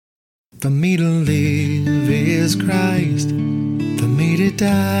For me to live is Christ, for me to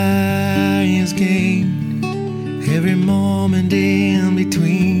die is gain. Every moment in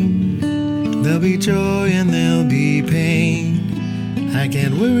between, there'll be joy and there'll be pain. I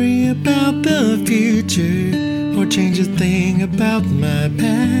can't worry about the future or change a thing about my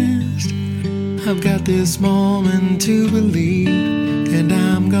past. I've got this moment to believe, and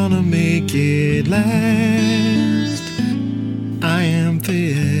I'm gonna make it last. I am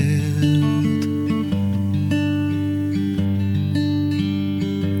filled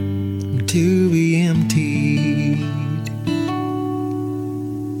to be emptied.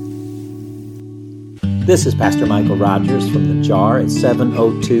 This is Pastor Michael Rogers from The Jar at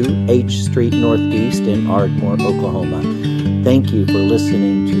 702 H Street Northeast in Ardmore, Oklahoma. Thank you for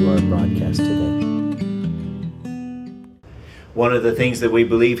listening to our broadcast today. One of the things that we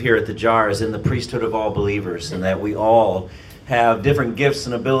believe here at The Jar is in the priesthood of all believers, and that we all have different gifts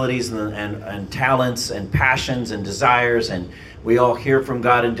and abilities and talents and passions and desires, and we all hear from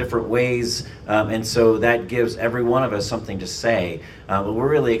God in different ways, and so that gives every one of us something to say. But we're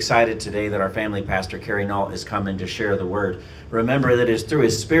really excited today that our family pastor, Carrie Nault, is coming to share the word. Remember that it is through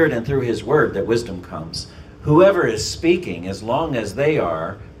his Spirit and through his word that wisdom comes. Whoever is speaking, as long as they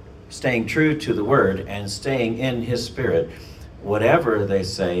are staying true to the word and staying in his Spirit, whatever they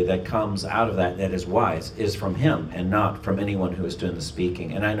say that comes out of that is wise is from him and not from anyone who is doing the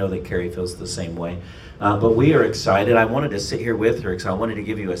speaking. And I know that Carrie feels the same way. But we are excited. I wanted to sit here with her because I wanted to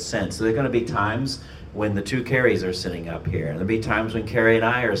give you a sense. So there are going to be times when the two Carries are sitting up here. And there'll be times when Carrie and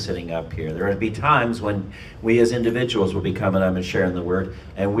I are sitting up here. There will be times when we as individuals will be coming up and sharing the word.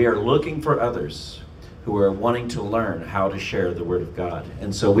 And we are looking for others who are wanting to learn how to share the Word of God.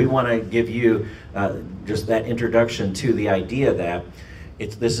 And so we want to give you just that introduction to the idea that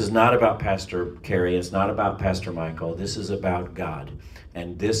this is not about Pastor Carrie, it's not about Pastor Michael, this is about God.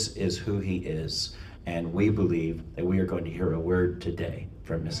 And this is who he is. And we believe that we are going to hear a word today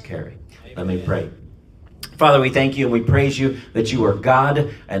from Miss Carrie. Amen. Let me pray. Father, we thank you and we praise you that you are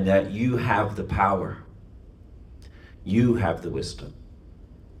God and that you have the power. You have the wisdom.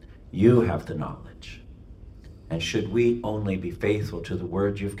 You have the knowledge. And should we only be faithful to the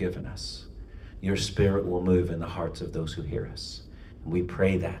word you've given us, your Spirit will move in the hearts of those who hear us. And we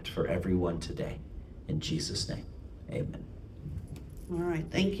pray that for everyone today. In Jesus' name, amen. All right,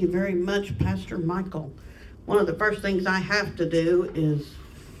 thank you very much, Pastor Michael. One of the first things I have to do is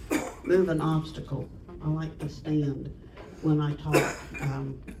move an obstacle. I like to stand when I talk.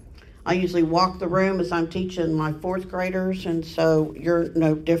 I usually walk the room as I'm teaching my fourth graders, and so you're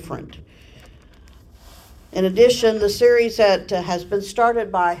no different. In addition, the series that has been started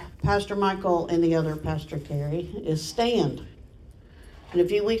by Pastor Michael and the other Pastor Carrie is Stand. And a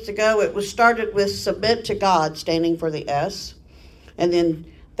few weeks ago, it was started with Submit to God, standing for the S. And then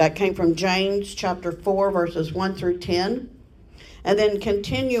that came from James chapter 4, verses 1 through 10. And then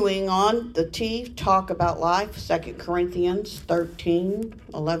continuing on, the T, Talk About Life, 2 Corinthians 13,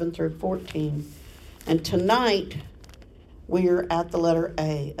 11 through 14. And tonight, we are at the letter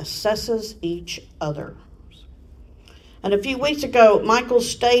A, Assesses Each Other. And a few weeks ago, Michael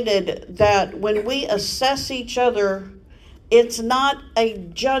stated that when we assess each other, it's not a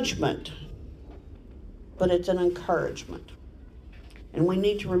judgment, but it's an encouragement. And we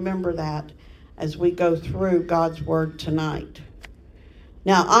need to remember that as we go through God's Word tonight.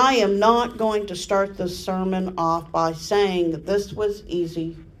 Now, I am not going to start this sermon off by saying that this was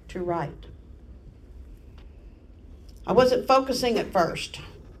easy to write. I wasn't focusing at first.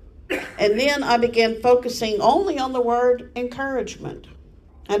 And then I began focusing only on the word encouragement.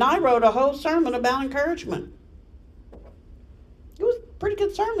 And I wrote a whole sermon about encouragement. It was a pretty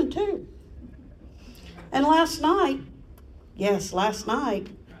good sermon, too. And last night,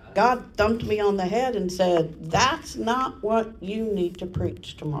 God thumped me on the head and said, that's not what you need to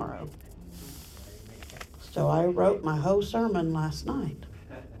preach tomorrow. So I wrote my whole sermon last night.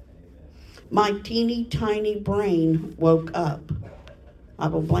 My teeny tiny brain woke up. I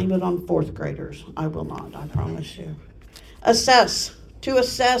will blame it on fourth graders. I will not, I promise you. Assess. To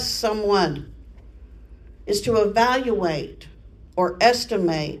assess someone is to evaluate or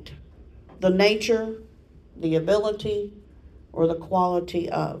estimate the nature, the ability, or the quality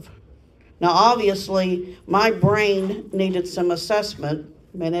of. Now, obviously, my brain needed some assessment,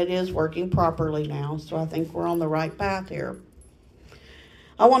 and it is working properly now, so I think we're on the right path here.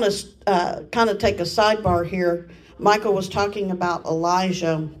 I want to kind of take a sidebar here. Michael was talking about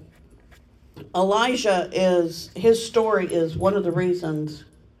Elijah. His story is one of the reasons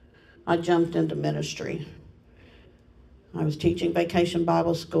I jumped into ministry. I was teaching Vacation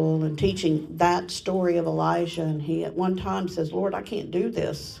Bible School and teaching that story of Elijah, and he at one time says, Lord, I can't do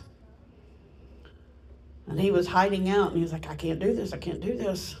this. And he was hiding out, and he was like, I can't do this, I can't do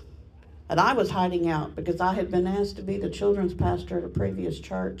this. And I was hiding out because I had been asked to be the children's pastor at a previous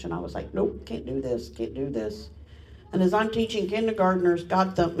church, and I was like, nope, can't do this, can't do this. And as I'm teaching kindergartners,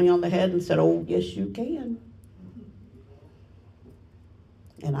 God thumped me on the head and said, oh, yes, you can.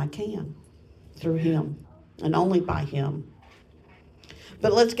 And I can, through him, and only by him.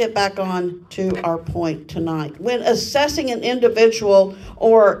 But let's get back on to our point tonight. When assessing an individual,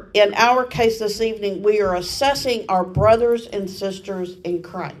 or in our case this evening, we are assessing our brothers and sisters in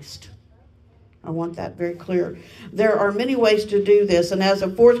Christ. I want that very clear. There are many ways to do this, and as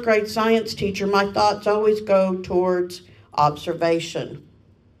a fourth grade science teacher, my thoughts always go towards observation.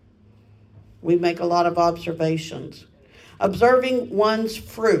 We make a lot of observations. Observing one's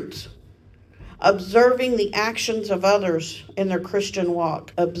fruits. Observing the actions of others in their Christian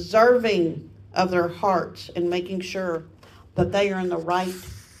walk. Observing of their hearts and making sure that they are in the right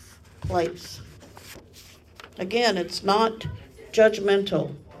place. Again, it's not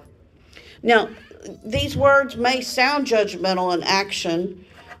judgmental. Now, these words may sound judgmental in action,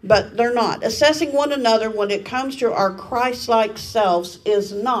 but they're not. Assessing one another when it comes to our Christ-like selves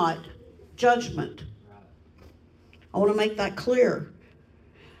is not judgment. I want to make that clear.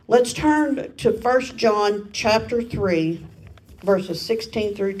 Let's turn to 1 John chapter 3, verses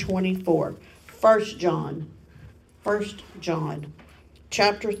 16 through 24. 1 John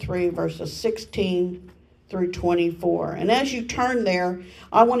chapter 3, verses 16 through 24. And as you turn there,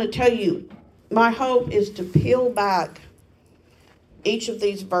 I want to tell you, my hope is to peel back each of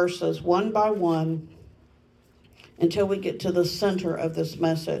these verses one by one until we get to the center of this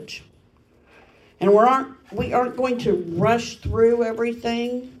message. And we aren't going to rush through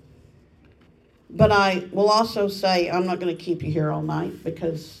everything, but I will also say I'm not going to keep you here all night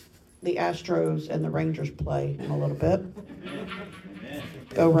because the Astros and the Rangers play in a little bit.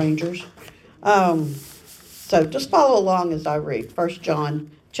 Go Rangers. So just follow along as I read 1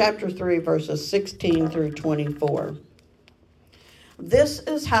 John chapter 3, verses 16 through 24. This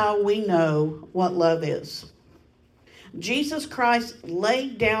is how we know what love is. Jesus Christ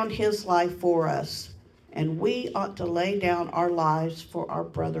laid down his life for us, and we ought to lay down our lives for our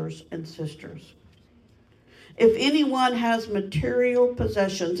brothers and sisters. If anyone has material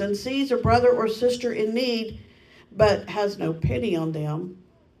possessions and sees a brother or sister in need, but has no pity on them,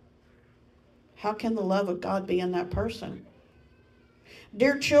 how can the love of God be in that person?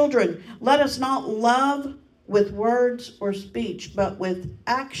 Dear children, let us not love with words or speech, but with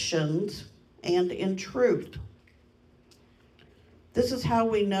actions and in truth. This is how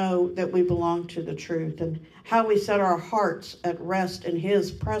we know that we belong to the truth and how we set our hearts at rest in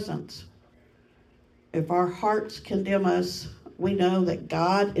his presence. If our hearts condemn us, we know that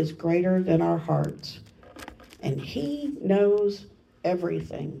God is greater than our hearts, and he knows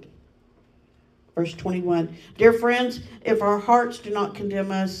everything. Verse 21, dear friends, if our hearts do not condemn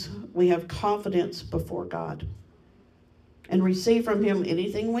us, we have confidence before God and receive from him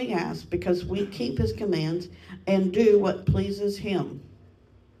anything we ask because we keep his commands and do what pleases him.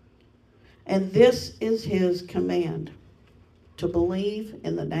 And this is his command, to believe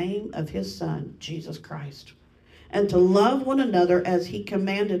in the name of his Son, Jesus Christ, and to love one another as he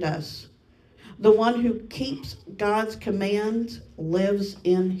commanded us. The one who keeps God's commands lives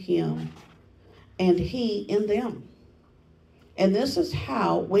in him, and he in them. And this is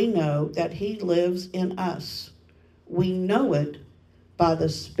how we know that he lives in us. We know it by the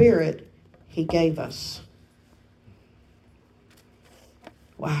Spirit he gave us.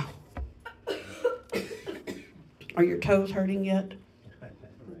 Wow. Are your toes hurting yet?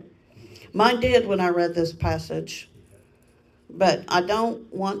 Mine did when I read this passage. But I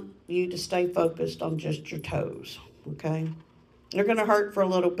don't want you to stay focused on just your toes, okay? They're going to hurt for a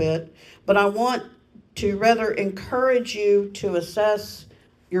little bit, but I want to rather encourage you to assess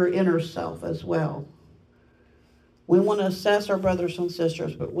your inner self as well. We want to assess our brothers and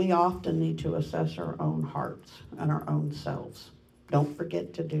sisters, but we often need to assess our own hearts and our own selves. Don't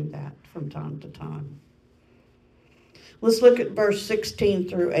forget to do that from time to time. Let's look at verse 16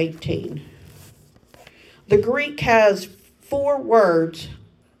 through 18. The Greek has 4 words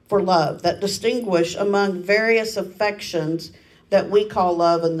for love that distinguish among various affections that we call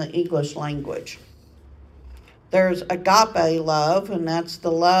love in the English language. There's agape love, and that's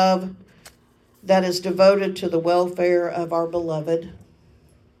the love that is devoted to the welfare of our beloved.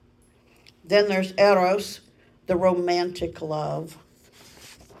 Then there's eros, the romantic love.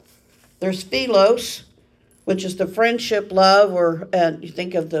 There's philos, which is the friendship love, or you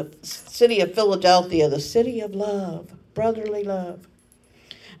think of the city of Philadelphia, the city of love, brotherly love.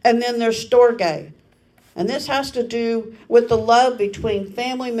 And then there's storge, and this has to do with the love between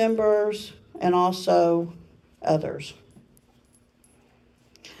family members and also others.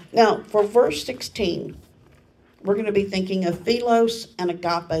 Now, for verse 16, we're going to be thinking of philos and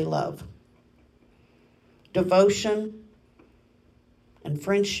agape love, devotion and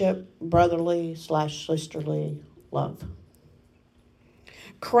friendship, brotherly/sisterly love.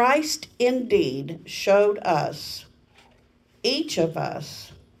 Christ indeed showed us, each of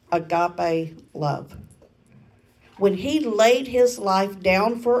us, agape love. When he laid his life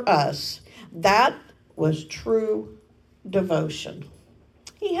down for us, that was true devotion.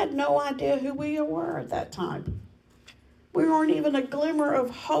 He had no idea who we were at that time. We weren't even a glimmer of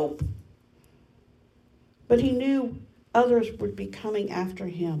hope. But he knew others would be coming after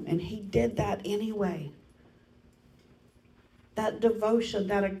him, and he did that anyway. That devotion,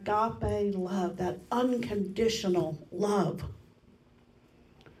 that agape love, that unconditional love.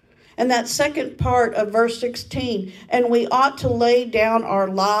 And that second part of verse 16, and we ought to lay down our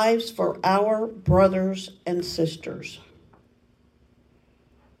lives for our brothers and sisters.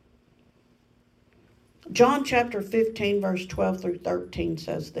 John chapter 15, verse 12 through 13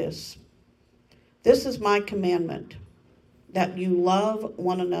 says this. This is my commandment, that you love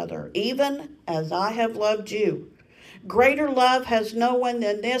one another, even as I have loved you. Greater love has no one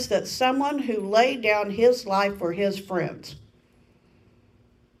than this, that someone who laid down his life for his friends.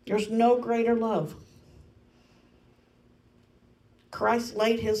 There's no greater love. Christ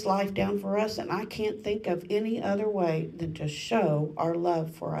laid his life down for us, and I can't think of any other way than to show our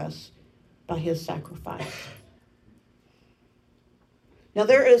love for us by his sacrifice. Now,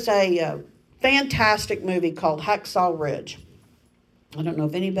 there is a fantastic movie called Hacksaw Ridge. I don't know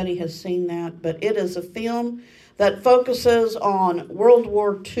if anybody has seen that, but it is a film that focuses on World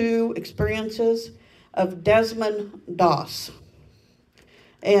War II experiences of Desmond Doss.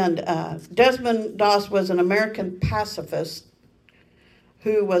 And Desmond Doss was an American pacifist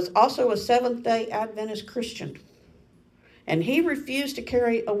who was also a Seventh-day Adventist Christian. And he refused to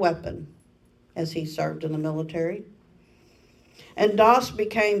carry a weapon as he served in the military. And Doss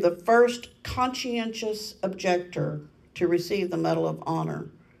became the first conscientious objector to receive the Medal of Honor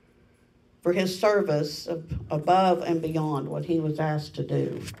for his service above and beyond what he was asked to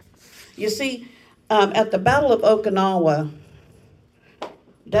do. You see, at the Battle of Okinawa,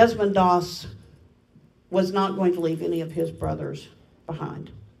 Desmond Doss was not going to leave any of his brothers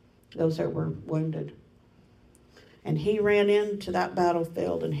behind, those that were wounded. And he ran into that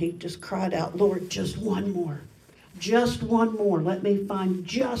battlefield and he just cried out, Lord, just one more. Just one more. Let me find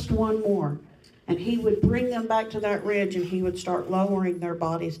just one more. And he would bring them back to that ridge and he would start lowering their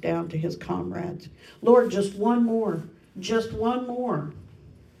bodies down to his comrades. Lord, just one more. Just one more.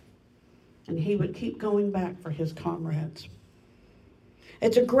 And he would keep going back for his comrades.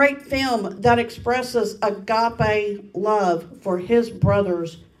 It's a great film that expresses agape love for his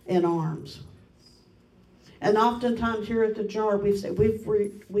brothers in arms. And oftentimes here at the Jar, we've said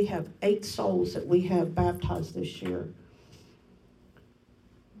we have 8 souls that we have baptized this year.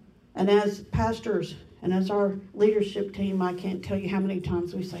 And as pastors and as our leadership team, I can't tell you how many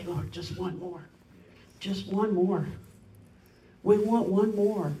times we say, Lord, just one more. Just one more. We want one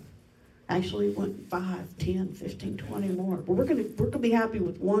more. Actually, we want 5, 10, 15, 20 more. But we're gonna be happy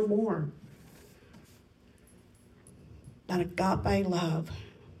with one more. That agape love.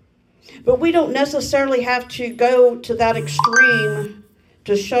 But we don't necessarily have to go to that extreme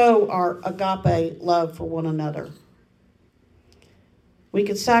to show our agape love for one another. We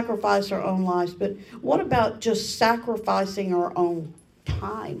could sacrifice our own lives, but what about just sacrificing our own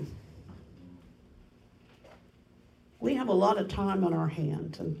time? We have a lot of time on our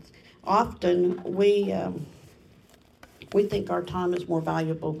hands, and often we think our time is more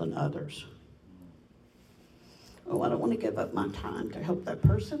valuable than others. Oh, I don't want to give up my time to help that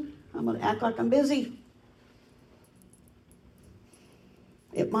person. I'm going to act like I'm busy.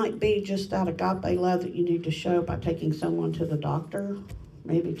 It might be just that agape love that you need to show by taking someone to the doctor,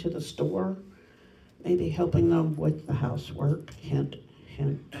 maybe to the store, maybe helping them with the housework. Hint,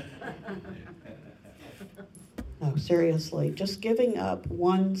 hint. No, seriously, just giving up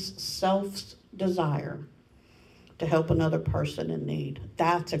one's self-desire to help another person in need.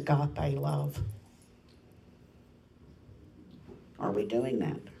 That's agape love. Are we doing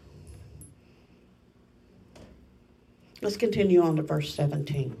that? Let's continue on to verse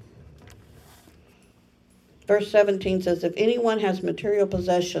 17. Verse 17 says, if anyone has material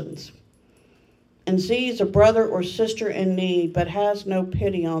possessions and sees a brother or sister in need but has no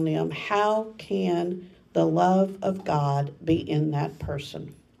pity on them, how can the love of God be in that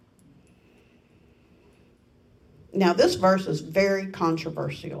person? Now, this verse is very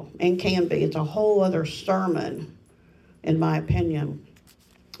controversial and can be. It's a whole other sermon, in my opinion.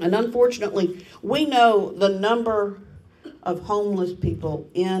 And unfortunately, we know the number of homeless people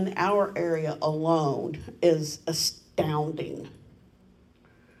in our area alone is astounding.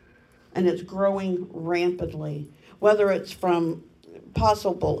 And it's growing rampantly, whether it's from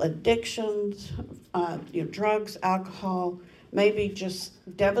possible addictions, drugs, alcohol, maybe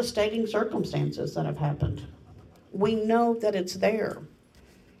just devastating circumstances that have happened. We know that it's there.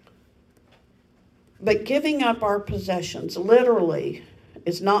 But giving up our possessions, literally,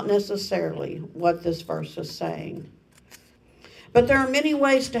 is not necessarily what this verse is saying. But there are many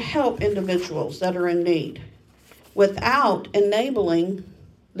ways to help individuals that are in need without enabling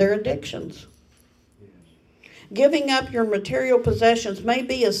their addictions. Giving up your material possessions may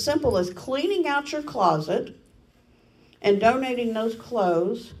be as simple as cleaning out your closet and donating those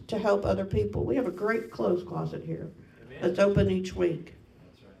clothes to help other people. We have a great clothes closet here that's open each week.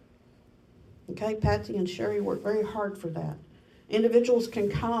 Okay, Patsy and Sherry work very hard for that. Individuals can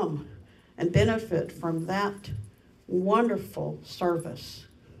come and benefit from that wonderful service.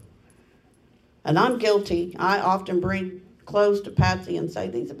 And I'm guilty. I often bring clothes to Patsy and say,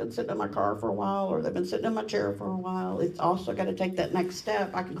 these have been sitting in my car for a while, or they've been sitting in my chair for a while. It's also got to take that next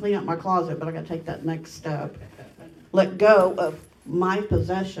step. I can clean up my closet, but I got to take that next step. Let go of my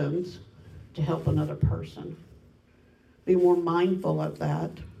possessions to help another person. Be more mindful of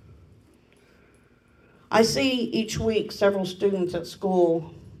that. I see each week several students at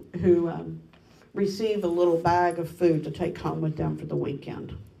school who receive a little bag of food to take home with them for the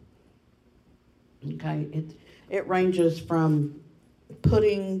weekend. Okay, it ranges from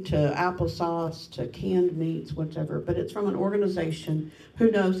pudding to applesauce to canned meats, whatever, but it's from an organization who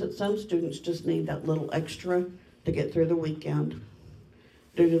knows that some students just need that little extra to get through the weekend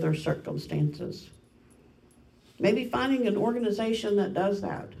due to their circumstances. Maybe finding an organization that does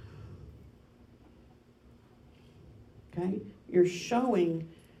that. Okay, you're showing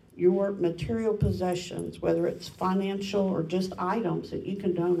your material possessions, whether it's financial or just items that you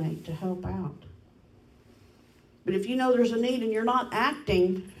can donate to help out. But if you know there's a need and you're not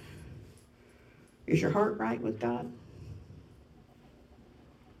acting, is your heart right with God?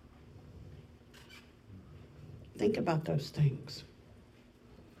 Think about those things.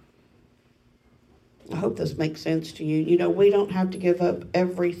 I hope this makes sense to you. You know, we don't have to give up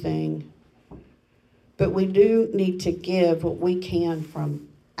everything, but we do need to give what we can from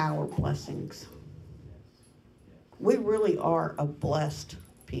our blessings. We really are a blessed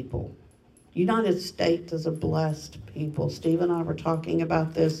people. United States is a blessed people. Steve and I were talking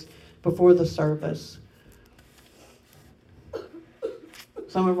about this before the service.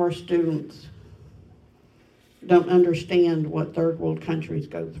 Some of our students don't understand what third world countries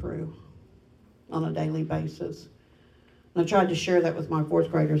go through on a daily basis. And I tried to share that with my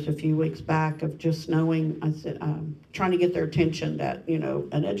fourth graders a few weeks back of just knowing, I said, trying to get their attention that, you know,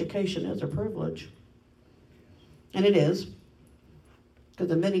 an education is a privilege. And it is. Because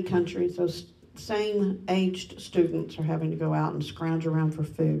in many countries, those same aged students are having to go out and scrounge around for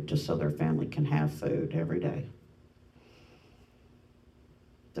food just so their family can have food every day.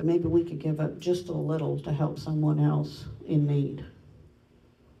 So maybe we could give up just a little to help someone else in need.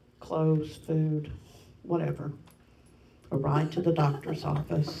 Clothes, food, whatever. A ride to the doctor's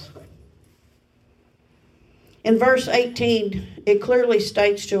office. In verse 18, it clearly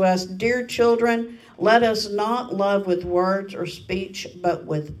states to us, "Dear children, let us not love with words or speech, but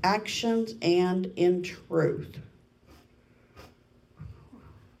with actions and in truth."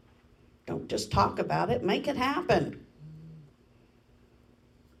 Don't just talk about it, make it happen.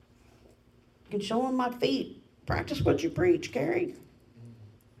 You can show them my feet. Practice what you preach, Carrie.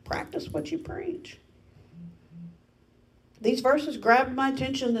 Practice what you preach. These verses grabbed my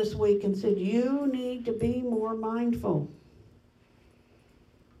attention this week and said, you need to be more mindful.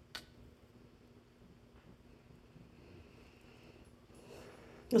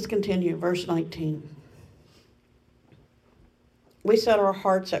 Let's continue, verse 19. We set our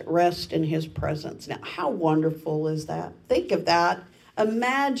hearts at rest in his presence. Now, how wonderful is that? Think of that.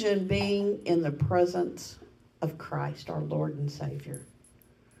 Imagine being in the presence of Christ, our Lord and Savior.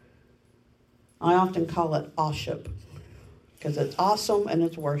 I often call it worship, because it's awesome and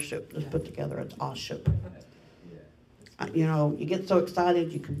it's worship. Just put together, it's worship. You know, you get so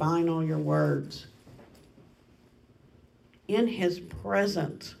excited, you combine all your words. In his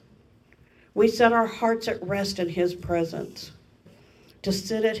presence. We set our hearts at rest in his presence. To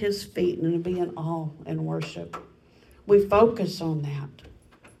sit at his feet and to be in awe and worship. We focus on that.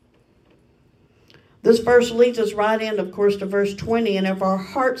 This verse leads us right in, of course, to verse 20. And if our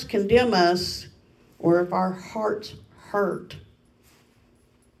hearts condemn us, or if our hearts hurt,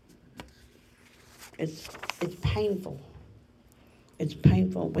 it's painful. It's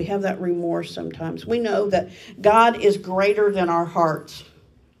painful. We have that remorse sometimes. We know that God is greater than our hearts.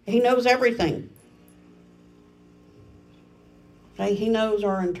 He knows everything. Okay? He knows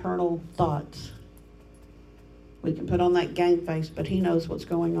our internal thoughts. We can put on that game face, but He knows what's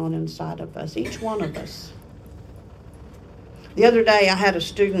going on inside of us, each one of us. The other day, I had a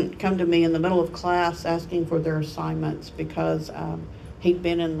student come to me in the middle of class asking for their assignments because he'd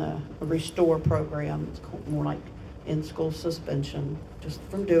been in the Restore program. It's more like in-school suspension, just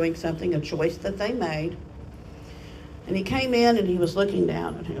from doing something, a choice that they made. And he came in and he was looking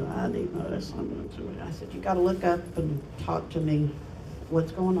down and he goes, I need my assignments. I said, you got to look up and talk to me.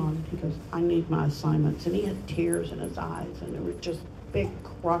 What's going on? He goes, I need my assignments. And he had tears in his eyes, and they were just big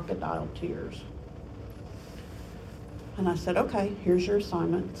crocodile tears. And I said, okay, here's your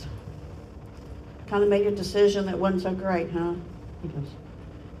assignments. Kind of made a decision that wasn't so great, huh? He goes,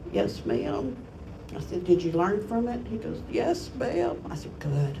 yes, ma'am. I said, did you learn from it? He goes, yes, ma'am. I said,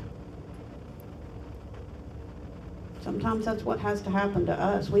 good. Sometimes that's what has to happen to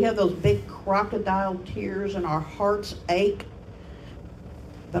us. We have those big crocodile tears and our hearts ache.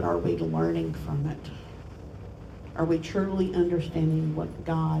 But are we learning from it? Are we truly understanding what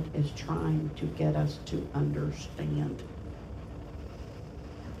God is trying to get us to understand?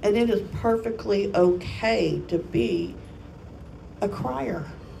 And it is perfectly okay to be a crier.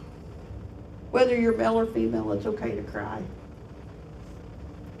 Whether you're male or female, it's okay to cry.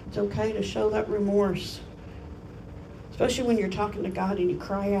 It's okay to show that remorse. Especially when you're talking to God and you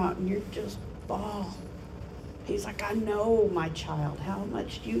cry out and you're just bawl. He's like, I know, my child. How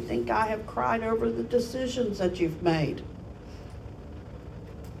much do you think I have cried over the decisions that you've made?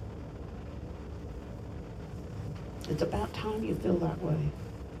 It's about time you feel that way.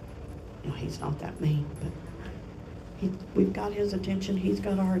 You know, He's not that mean, but we've got His attention. He's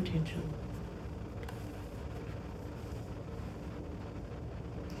got our attention.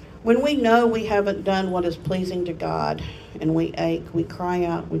 When we know we haven't done what is pleasing to God and we ache, we cry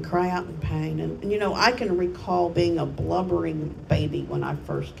out in pain. And you know, I can recall being a blubbering baby when I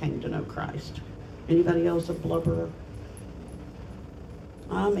first came to know Christ. Anybody else a blubberer?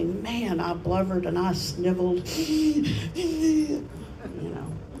 I mean, man, I blubbered and I sniveled. You know,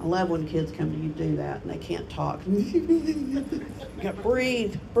 I love when kids come to you do that and they can't talk. You got to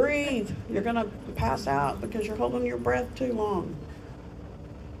breathe. You're going to pass out because you're holding your breath too long.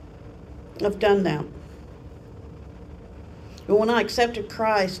 I've done that. But when I accepted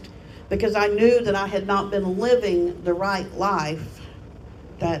Christ, because I knew that I had not been living the right life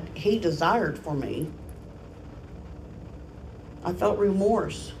that He desired for me, I felt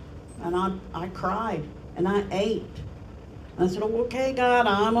remorse, and I cried, and I ached. And I said, oh, okay, God,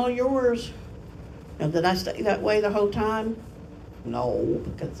 I'm all yours. Now, did I stay that way the whole time? No,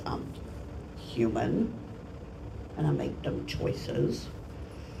 because I'm human, and I make dumb choices.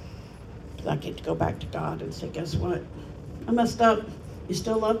 I get to go back to God and say, guess what? I messed up. You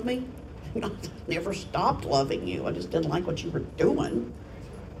still love me? I never stopped loving you. I just didn't like what you were doing.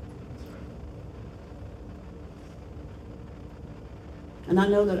 And I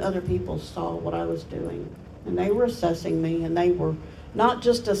know that other people saw what I was doing. And they were assessing me. And they were not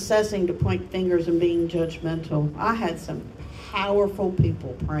just assessing to point fingers and being judgmental. I had some powerful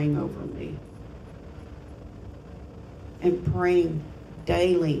people praying over me. And praying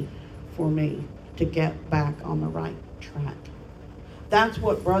daily for me to get back on the right track. That's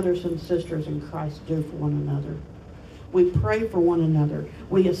what brothers and sisters in Christ do for one another. We pray for one another.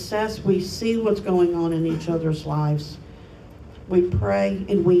 We assess, we see what's going on in each other's lives. We pray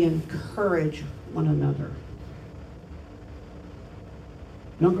and we encourage one another.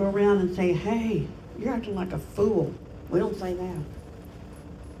 Don't go around and say, hey, you're acting like a fool. We don't say that.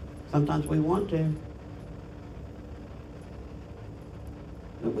 Sometimes we want to.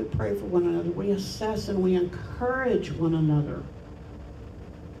 But we pray for one another. We assess and we encourage one another.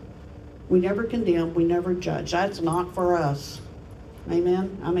 We never condemn. We never judge. That's not for us.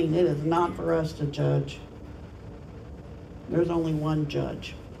 Amen? I mean, it is not for us to judge. There's only one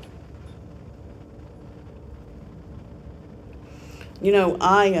judge. You know,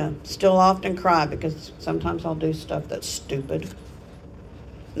 I still often cry because sometimes I'll do stuff that's stupid.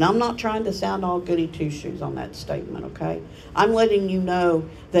 And I'm not trying to sound all goody two-shoes on that statement, okay? I'm letting you know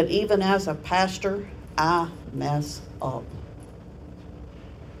that even as a pastor, I mess up.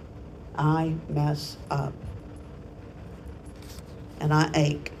 I mess up. And I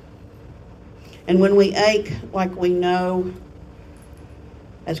ache. And when we ache, like we know,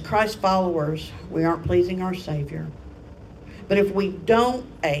 as Christ followers, we aren't pleasing our Savior. But if we don't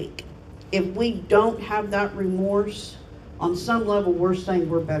ache, if we don't have that remorse, on some level, we're saying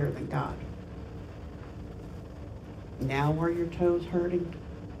we're better than God. Now are your toes hurting?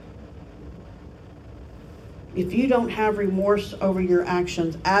 If you don't have remorse over your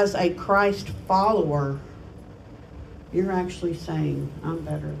actions as a Christ follower, you're actually saying, I'm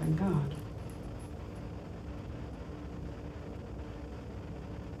better than God.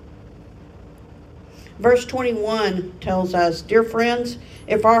 Verse 21 tells us, dear friends,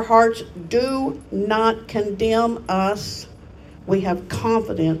 if our hearts do not condemn us, we have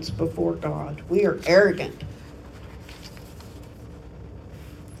confidence before God. We are arrogant.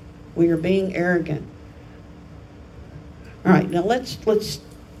 We are being arrogant. All right, now let's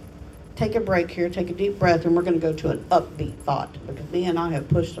take a break here, take a deep breath, and we're going to go to an upbeat thought, because me and I have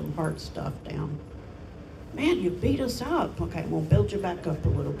pushed some hard stuff down. Man, you beat us up. Okay, we'll build you back up a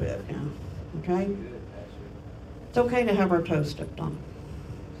little bit now. Okay? It's okay to have our toes stepped on.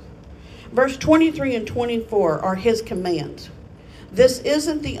 Verse 23 and 24 are his commands. This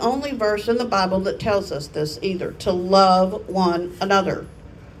isn't the only verse in the Bible that tells us this either, to love one another.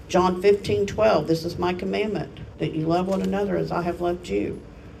 John 15:12, this is my commandment, that you love one another as I have loved you.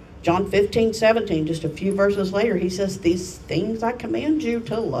 John 15:17, just a few verses later, he says, these things I command you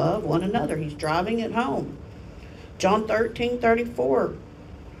to love one another. He's driving it home. John 13:34,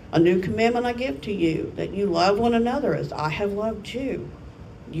 a new commandment I give to you, that you love one another as I have loved you.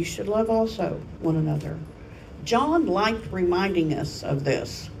 You should love also one another. John liked reminding us of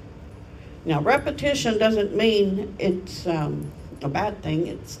this. Now, repetition doesn't mean it's a bad thing.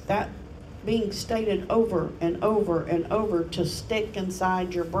 It's that being stated over and over and over to stick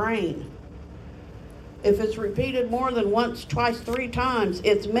inside your brain. If it's repeated more than once, twice, 3 times,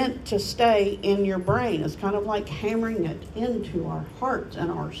 it's meant to stay in your brain. It's kind of like hammering it into our hearts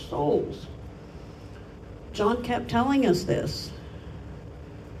and our souls. John kept telling us this.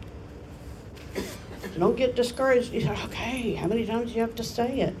 So don't get discouraged. You say, okay, how many times do you have to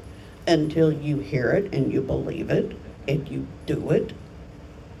say it? Until you hear it and you believe it and you do it.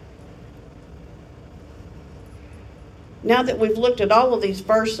 Now that we've looked at all of these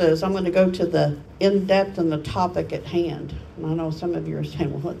verses, I'm going to go to the in-depth and the topic at hand. And I know some of you are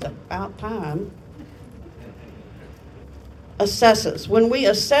saying, well, it's about time. Assesses. When we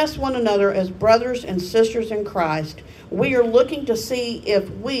assess one another as brothers and sisters in Christ, we are looking to see if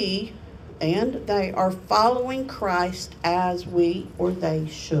we and they are following Christ as we or they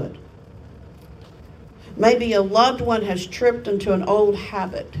should. Maybe a loved one has tripped into an old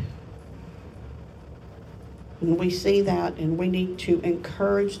habit. And we see that, and we need to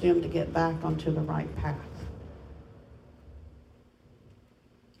encourage them to get back onto the right path.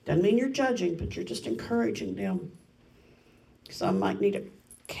 Doesn't mean you're judging, but you're just encouraging them. Some might need a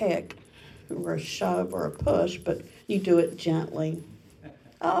kick or a shove or a push, but you do it gently.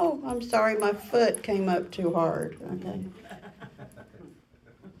 Oh, I'm sorry, my foot came up too hard. Okay.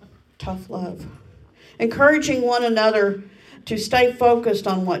 Tough love. Encouraging one another to stay focused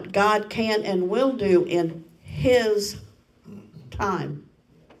on what God can and will do in His time.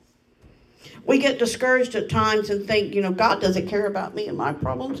 We get discouraged at times and think, God doesn't care about me and my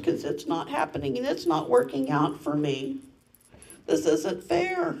problems because it's not happening and it's not working out for me. This isn't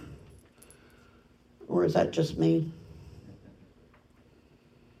fair. Or is that just me?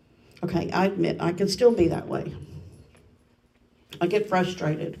 Okay, I admit I can still be that way. I get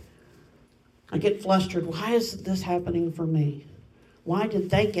frustrated. I get flustered. Why is this happening for me? Why did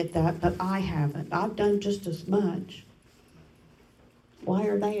they get that, but I haven't? I've done just as much. Why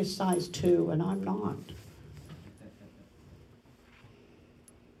are they a size 2 and I'm not?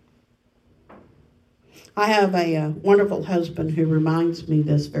 I have a wonderful husband who reminds me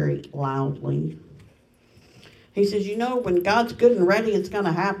this very loudly. He says, when God's good and ready, it's going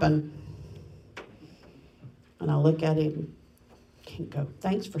to happen. And I look at him and go,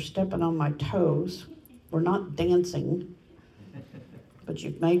 thanks for stepping on my toes. We're not dancing. But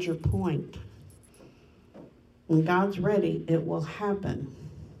you've made your point. When God's ready, it will happen.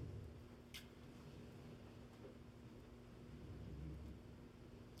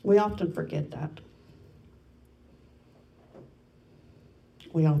 We often forget that.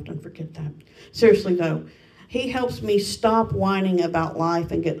 We often forget that. Seriously, though, he helps me stop whining about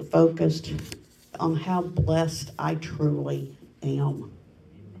life and get focused on how blessed I truly am.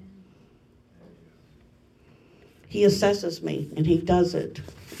 He assesses me, and he does it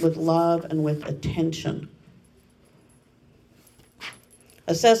with love and with attention.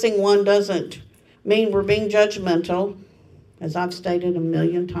 Assessing one doesn't mean we're being judgmental, as I've stated a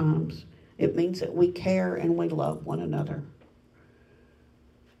million times. It means that we care and we love one another.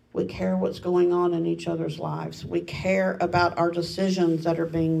 We care what's going on in each other's lives. We care about our decisions that are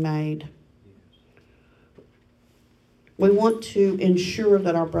being made. We want to ensure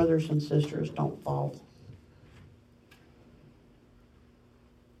that our brothers and sisters don't fall.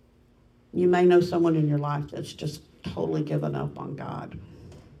 You may know someone in your life that's just totally given up on God.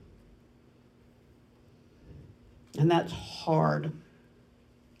 And that's hard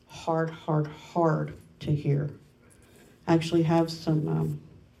to hear. I actually have some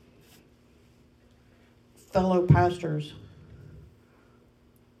fellow pastors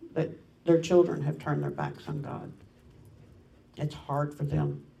that their children have turned their backs on God. It's hard for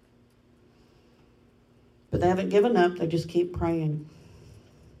them. But they haven't given up. They just keep praying.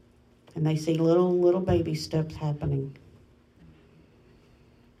 And they see little baby steps happening.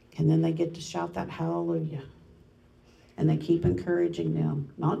 And then they get to shout that hallelujah. And they keep encouraging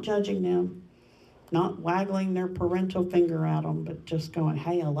them, not judging them, not waggling their parental finger at them, but just going,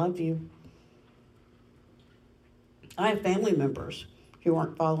 hey, I love you. I have family members who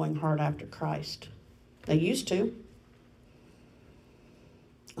aren't following hard after Christ. They used to.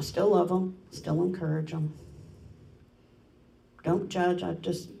 I still love them, still encourage them. Don't judge. I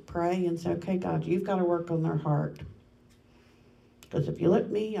just pray and say, okay, God, you've got to work on their heart. Because if you let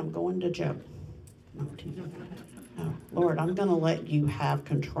me, I'm going to jail. No, Lord, I'm going to let you have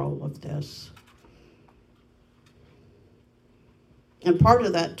control of this. And part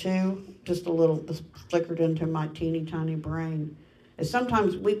of that, too, just a little, this flickered into my teeny tiny brain, is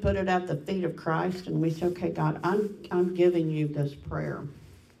sometimes we put it at the feet of Christ and we say, okay, God, I'm giving you this prayer.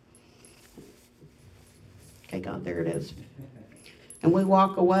 Okay, God, there it is. And we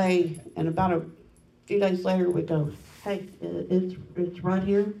walk away, and about a few days later we go, hey, it's right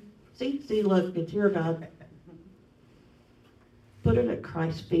here. See, look, it's here, God. Put it at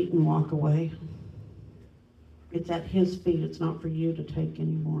Christ's feet and walk away. It's at his feet. It's not for you to take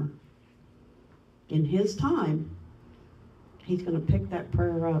anymore. In his time, he's going to pick that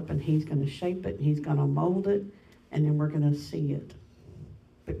prayer up and he's going to shape it and he's going to mold it, and then we're going to see it.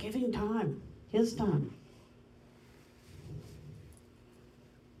 But give him time, his time.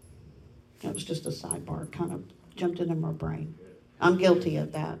 That was just a sidebar, kind of jumped into my brain. I'm guilty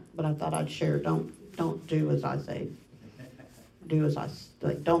of that, but I thought I'd share. Don't do as I say. Do as I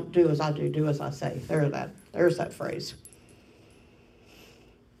say. Don't do as I do. Do as I say. There's that phrase.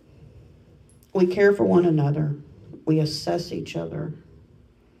 We care for one another. We assess each other.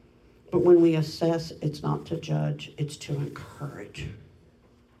 But when we assess, it's not to judge. It's to encourage.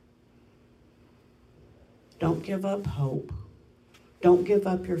 Don't give up hope. Don't give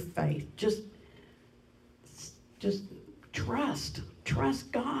up your faith. Just trust.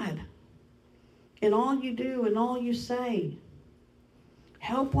 Trust God in all you do and all you say.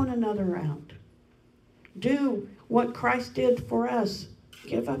 Help one another out. Do what Christ did for us.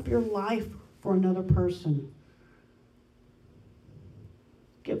 Give up your life for another person.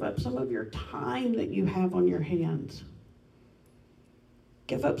 Give up some of your time that you have on your hands.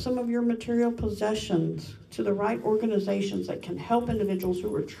 Give up some of your material possessions to the right organizations that can help individuals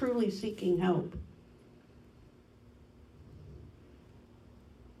who are truly seeking help.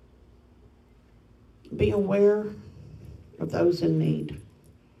 Be aware of those in need.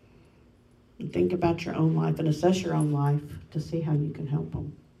 And think about your own life and assess your own life to see how you can help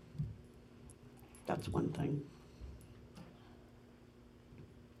them. That's one thing.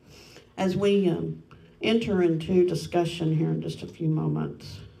 As we enter into discussion here in just a few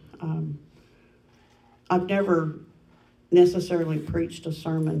moments, I've never necessarily preached a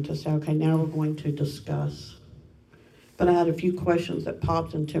sermon to say, okay, now we're going to discuss. But I had a few questions that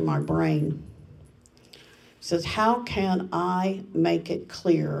popped into my brain. It says, how can I make it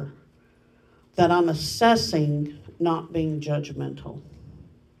clear that I'm assessing, not being judgmental?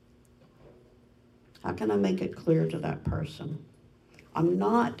 How can I make it clear to that person? I'm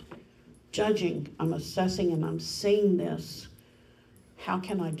not judging, I'm assessing, and I'm seeing this. How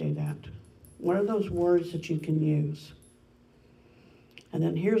can I do that? What are those words that you can use? And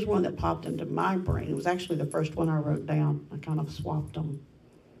then here's one that popped into my brain. It was actually the first one I wrote down. I kind of swapped them.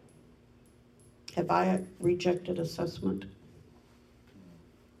 Have I rejected assessment?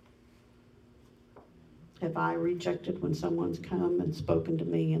 Have I rejected when someone's come and spoken to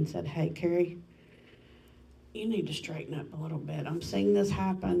me and said, hey, Carrie, you need to straighten up a little bit. I'm seeing this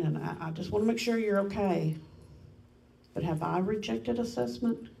happen, and I just want to make sure you're okay. But have I rejected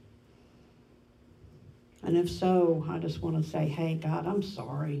assessment? And if so, I just want to say, hey, God, I'm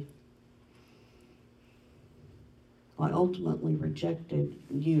sorry. I ultimately rejected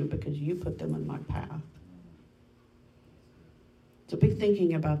you because you put them in my path. So be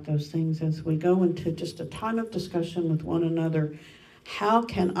thinking about those things as we go into just a time of discussion with one another. How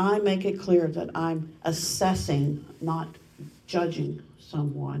can I make it clear that I'm assessing, not judging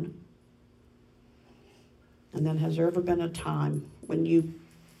someone? And then has there ever been a time when you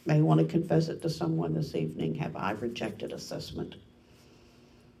may want to confess it to someone this evening? Have I rejected assessment?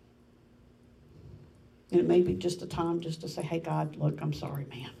 And it may be just a time just to say, hey, God, look, I'm sorry,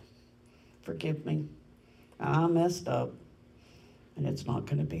 man. Forgive me. I messed up. And it's not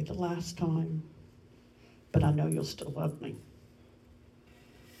going to be the last time. But I know you'll still love me.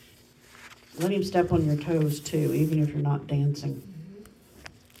 Let him step on your toes, too, even if you're not dancing.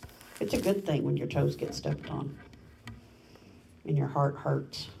 It's a good thing when your toes get stepped on. And your heart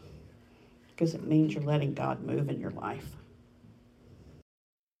hurts. Because it means you're letting God move in your life.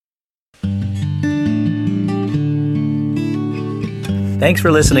 Thanks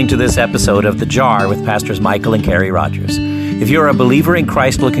for listening to this episode of The Jar with Pastors Michael and Carrie Rogers. If you're a believer in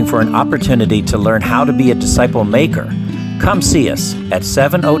Christ looking for an opportunity to learn how to be a disciple maker, come see us at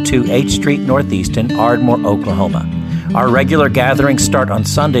 702 H Street Northeast in Ardmore, Oklahoma. Our regular gatherings start on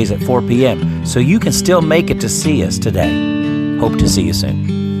Sundays at 4 p.m., so you can still make it to see us today. Hope to see you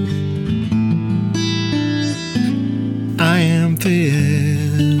soon. I am filled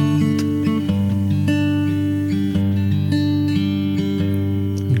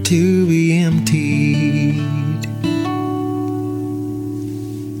to be